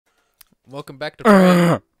Welcome back to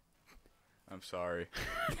Prey. I'm sorry.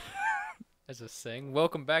 As a saying,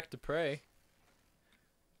 welcome back to Prey.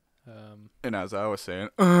 And as I was saying,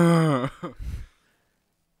 I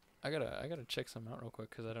gotta check something out real quick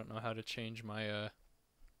because I don't know how to change my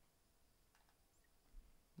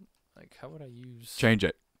like how would I use change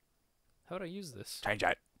it. how would I use this? Change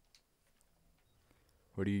it.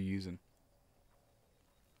 What are you using?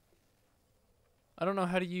 I don't know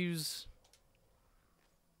how to use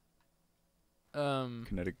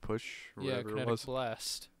Kinetic push or yeah, whatever it kinetic was?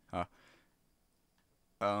 blast. I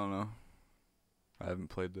don't know. I haven't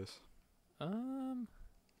played this. Fuck,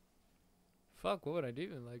 what would I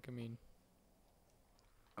do? Like, I mean,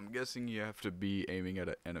 I'm guessing you have to be aiming at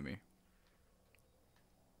an enemy.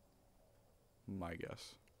 My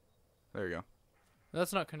guess. There you go.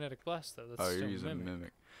 that's not kinetic blast though. That's Oh, still you're using mimic.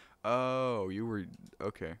 mimic. Oh, you were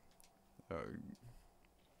okay.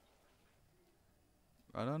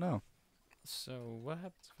 I don't know. So what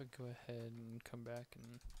happens if I go ahead and come back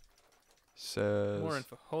and Says. more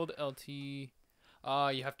info? Hold LT. Ah,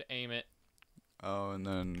 you have to aim it. Oh, and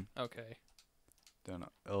then Okay.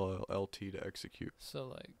 LT to execute. So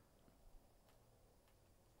like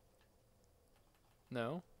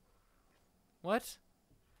no. What?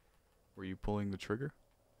 Were you pulling the trigger?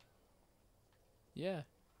 Yeah.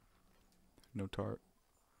 No tart.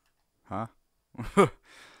 Huh?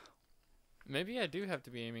 Maybe I do have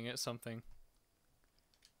to be aiming at something.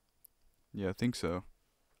 Yeah, I think so.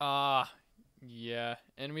 Ah, yeah.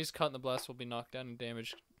 Enemies caught in the blast will be knocked down and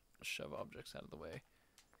damaged. Shove objects out of the way.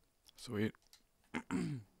 Sweet.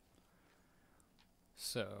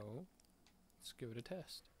 So, let's give it a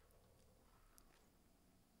test.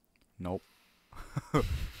 Nope.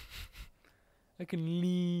 I can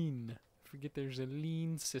lean. Forget there's a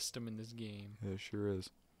lean system in this game. Yeah, it sure is.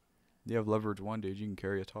 You have leverage 1, dude. You can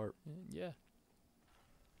carry a tarp. Yeah.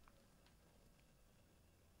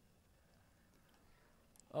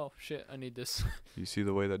 Oh, shit. I need this. You see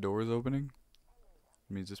the way that door is opening?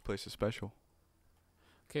 It means this place is special.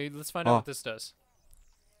 Okay, let's find out what this does.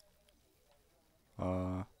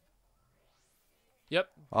 Yep.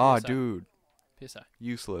 Ah, PSI. dude. PSI.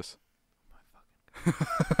 Useless.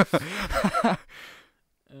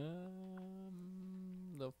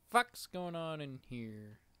 The fuck's going on in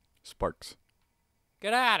here? Sparks.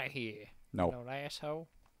 Get out of here. No. You old asshole.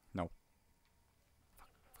 No.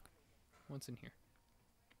 What's in here?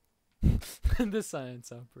 The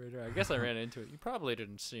science operator. I guess I ran into it. You probably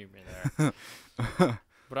didn't see me there.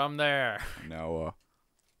 But I'm there. Now,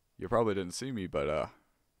 you probably didn't see me, but,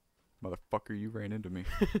 motherfucker, you ran into me.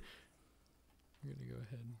 We're gonna go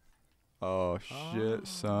ahead. Oh, shit,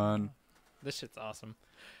 son. This shit's awesome.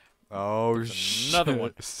 Oh, There's shit. another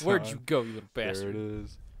one. Son. Where'd you go, you little bastard? There it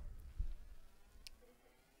is.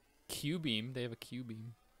 Q-beam. They have a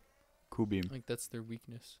Q-beam. Cool beam. Like, that's their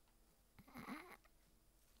weakness.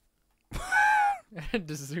 I had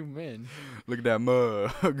to zoom in. Look at that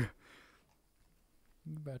mug. You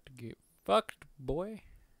about to get fucked, boy.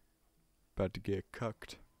 About to get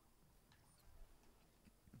cucked.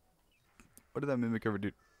 What did that mimic ever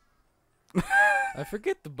do? I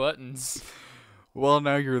forget the buttons. Well,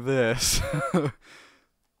 now you're this.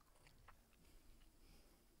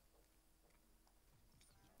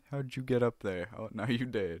 How'd you get up there? Oh, now you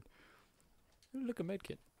did. Ooh, look, a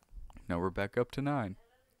medkit. Now we're back up to 9.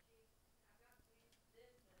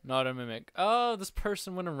 Not a mimic. Oh, this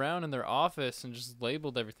person went around in their office and just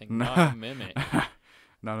labeled everything. Not a mimic.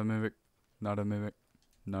 Not a mimic. Not a mimic.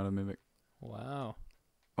 Not a mimic. Wow.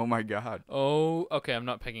 Oh my god. Oh, okay. I'm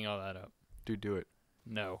not picking all that up. Dude, do it.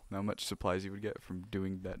 No. Know how much supplies you would get from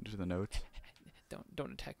doing that to the notes?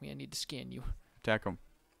 Don't attack me. I need to scan you. Attack him.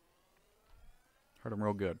 Hurt him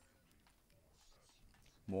real good.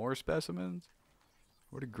 More specimens?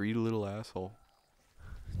 What a greedy little asshole.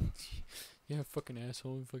 Yeah, fucking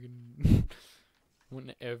asshole. Fucking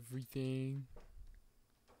wanting everything.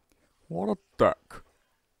 What a duck.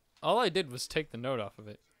 All I did was take the note off of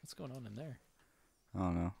it. What's going on in there? I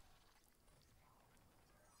don't know.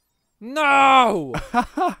 No!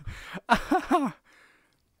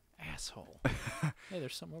 Asshole. Hey,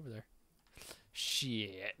 there's something over there.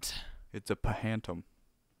 Shit. It's a pahantum.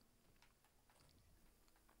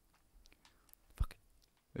 Fuck it.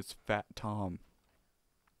 It's Fat Tom.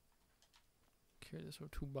 Carry this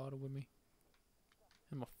O2 bottle with me.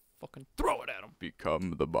 I'm gonna fucking throw it at him.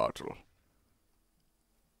 Become the bottle.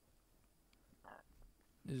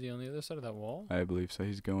 Is he on the other side of that wall? I believe so.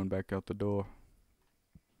 He's going back out the door.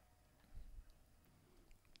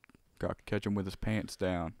 Got to catch him with his pants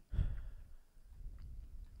down.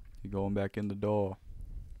 He going back in the door.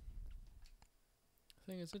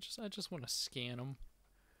 Thing is, I just want to scan him.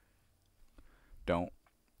 Don't.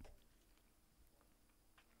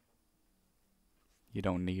 You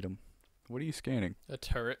don't need them. What are you scanning? A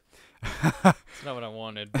turret. It's not what I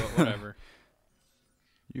wanted, but whatever.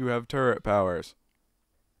 You have turret powers.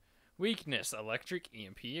 Weakness: electric,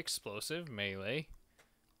 EMP, explosive, melee.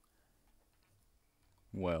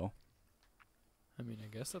 Well. I mean, I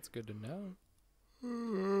guess that's good to know.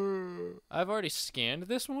 I've already scanned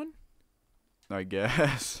this one? I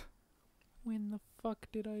guess. When the fuck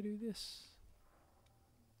did I do this?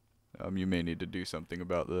 You may need to do something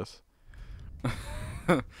about this.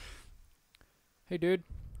 Hey, dude.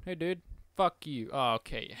 Hey, dude. Fuck you. Oh,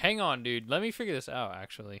 okay. Hang on, dude. Let me figure this out,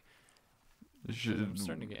 actually. I'm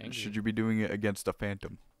starting to get angry. Should you be doing it against a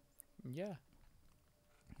phantom? Yeah.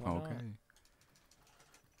 Why Okay. not?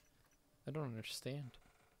 I don't understand.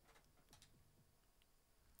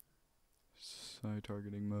 Side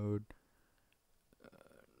targeting mode.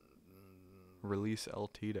 Release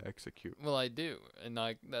LT to execute. Well, I do. And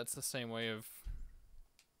like that's the same way of...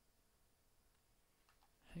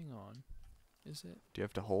 Hang on. Is it... Do you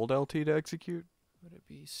have to hold LT to execute? Would it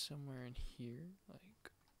be somewhere in here?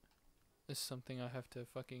 Like... Is something I have to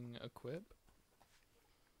fucking equip?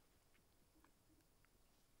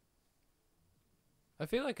 I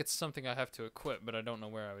feel like it's something I have to equip, but I don't know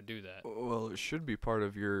where I would do that. Well, it should be part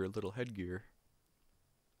of your little headgear.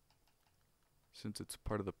 Since it's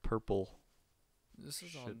part of the purple. This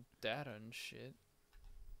is all data and shit.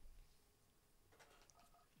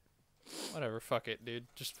 Whatever, fuck it, dude.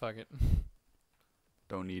 Just fuck it.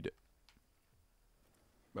 Don't need it.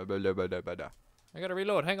 Ba-ba-da-ba-da-ba-da. I gotta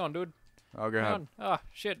reload. Hang on, dude. Oh, go Hang ahead. on. Ah,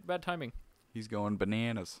 shit. Bad timing. He's going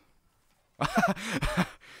bananas.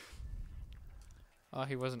 Ah,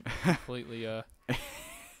 he wasn't completely,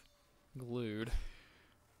 glued.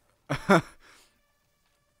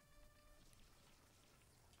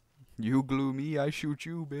 You glue me, I shoot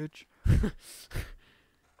you, bitch.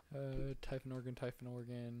 Typhon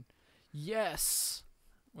organ. Yes!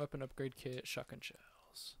 Weapon upgrade kit, shotgun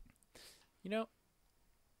shells. You know,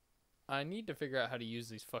 I need to figure out how to use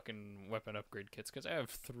these fucking weapon upgrade kits, because I have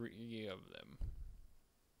 3 of them.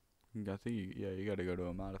 I think, you gotta go to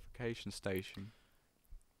a modification station.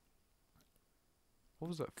 What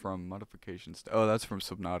was that from? Modification Oh, that's from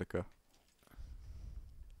Subnautica.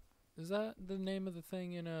 Is that the name of the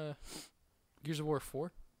thing in, Gears of War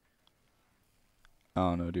 4? I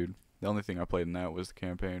don't know, dude. The only thing I played in that was the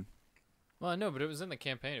campaign. Well, I know, but it was in the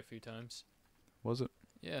campaign a few times. Was it?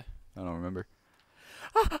 Yeah. I don't remember.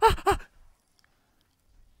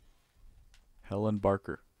 Helen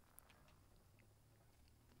Barker.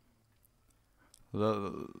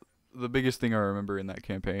 The biggest thing I remember in that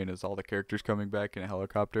campaign is all the characters coming back in a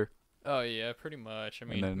helicopter. Oh, yeah, pretty much. I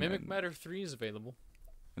mean, then, Mimic Matter 3 is available.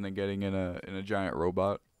 And then getting in a giant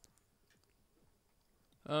robot.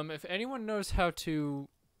 If anyone knows how to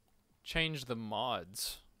change the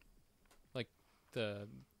mods, like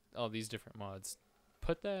all these different mods,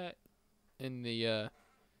 put that in the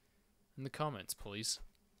comments, please.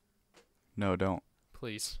 No, don't.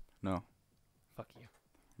 Please. No. Fuck you.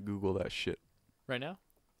 Google that shit. Right now?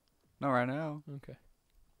 No, right now. Okay.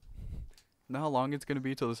 Know how long it's gonna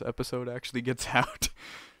be till this episode actually gets out?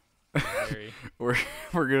 Very. we're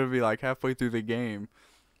gonna be like halfway through the game,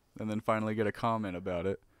 and then finally get a comment about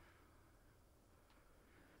it.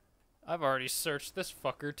 I've already searched this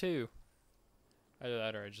fucker too. Either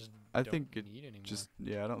that or I just I don't think it need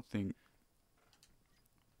anymore. I don't think.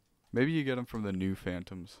 Maybe you get them from the new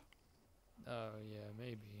Phantoms. Oh yeah,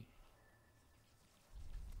 maybe.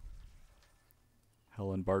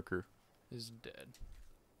 Helen Barker. Is dead.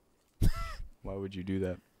 Why would you do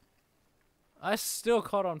that? I still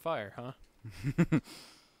caught on fire, huh?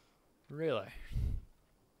 Really?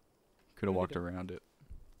 Could have walked around it.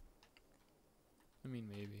 I mean,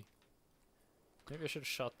 maybe. Maybe I should have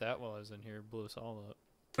shot that while I was in here. Blew us all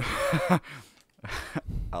up.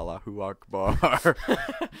 Allahu Akbar.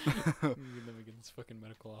 Let me get this fucking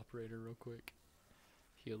medical operator real quick.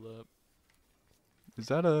 Heal up. Is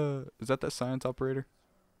that science operator?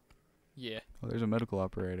 Yeah. Oh, there's a medical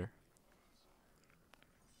operator.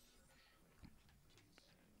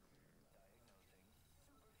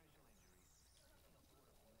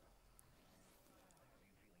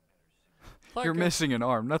 You're missing an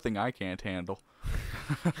arm. Nothing I can't handle.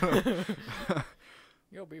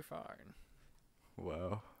 You'll be fine.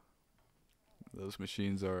 Wow. Those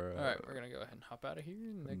machines are... Alright, we're gonna go ahead and hop out of here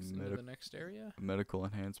into the next area. Medical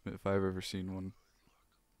enhancement, if I've ever seen one.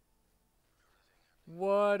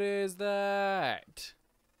 What is that?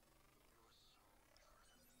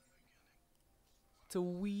 It's a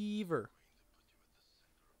weaver.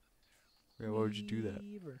 Yeah, why would you do that?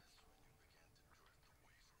 Weaver.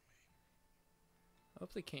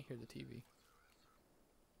 Hope they can't hear the TV.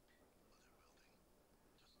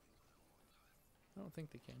 I don't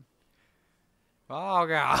think they can. Oh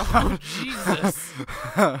god. Oh, Jesus.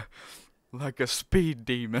 Like a speed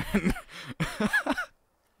demon. I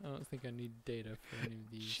don't think I need data for any of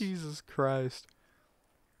these. Jesus Christ.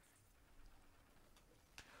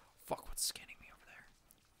 Fuck, what's scanning me over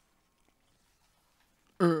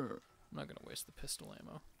there? I'm not gonna waste the pistol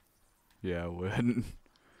ammo. Yeah, I would.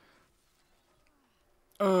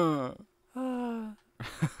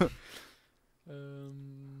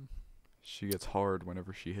 She gets hard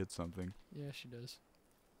whenever she hits something. Yeah, she does.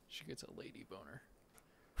 She gets a lady boner.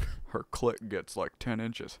 Her clit gets like 10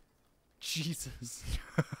 inches. Jesus.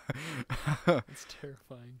 That's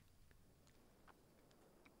terrifying.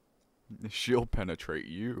 She'll penetrate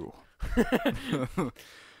you.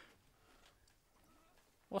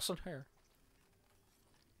 What's in her?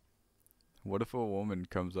 What if a woman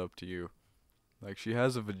comes up to you? Like, she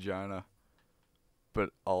has a vagina, but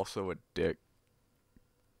also a dick.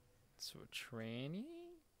 So a tranny?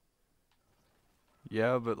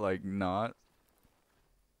 Yeah, but like not.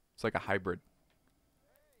 It's like a hybrid.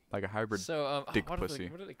 Like a hybrid So, dick what pussy.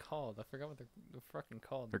 what are they called? I forgot what they're fucking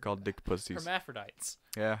called. They're called dick pussies. Hermaphrodites.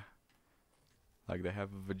 Yeah. Like they have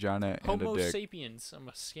a vagina and Homo a dick. sapiens. I'm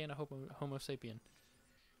gonna scan a Homo sapien.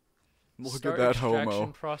 Look Start at that extraction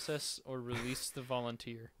homo. process or release the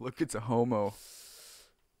volunteer. Look, it's a homo.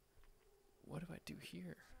 What do I do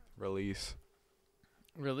here? Release.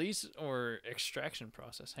 Release or extraction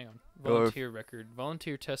process. Hang on. Go Volunteer record.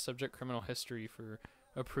 Volunteer test subject criminal history for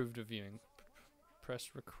approved of viewing.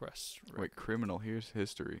 Press request. Wait, criminal. Here's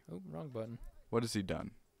history. Oh, wrong button. What has he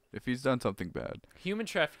done? If he's done something bad. Human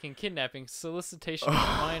trafficking, kidnapping, solicitation of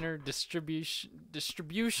minor, distribution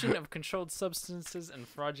of controlled substances, and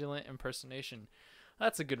fraudulent impersonation.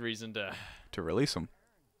 That's a good reason to... To release him.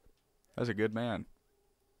 That's a good man.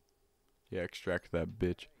 Yeah, extract that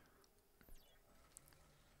bitch.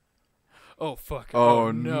 Oh, fuck.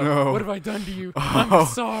 Oh, no. What have I done to you? I'm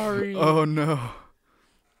sorry. Oh, no.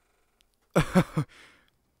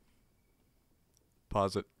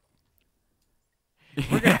 Pause it.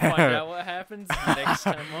 We're going to find out what happens next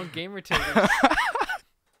time on TheGamerTaters.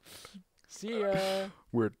 See ya.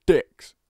 We're dicks.